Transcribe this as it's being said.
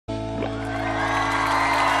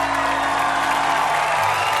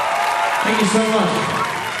you so much.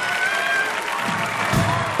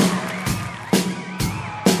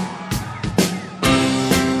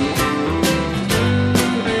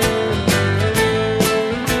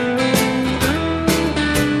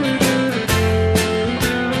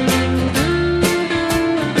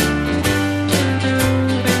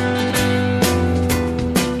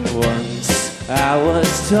 I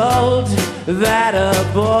was told that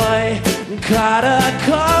a boy caught a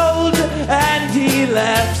cold and he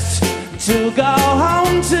left to go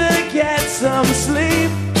home to get some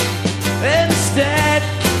sleep. Instead,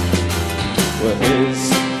 well, his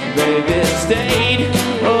baby stayed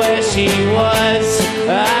where she was.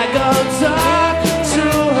 I go talk to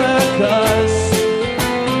her 'cause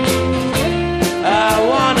I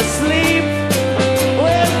wanna sleep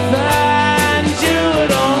with her, and you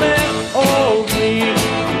would only hold me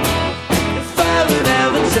if I would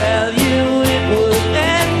never tell you it would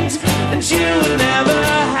end, and you would never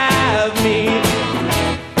have me,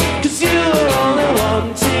 'cause you were only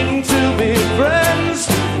wanting to be friends,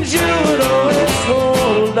 and you would always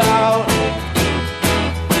hold out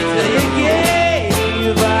till you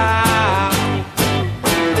gave out.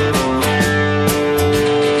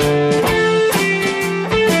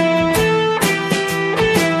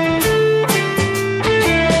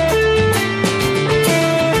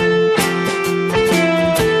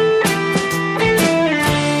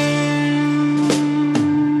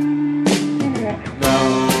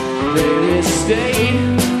 Baby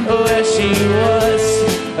stayed where she was.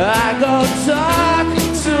 I go talk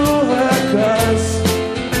to her 'cause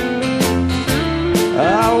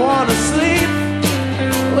I wanna sleep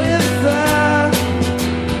with her.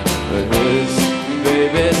 But his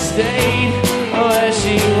baby stayed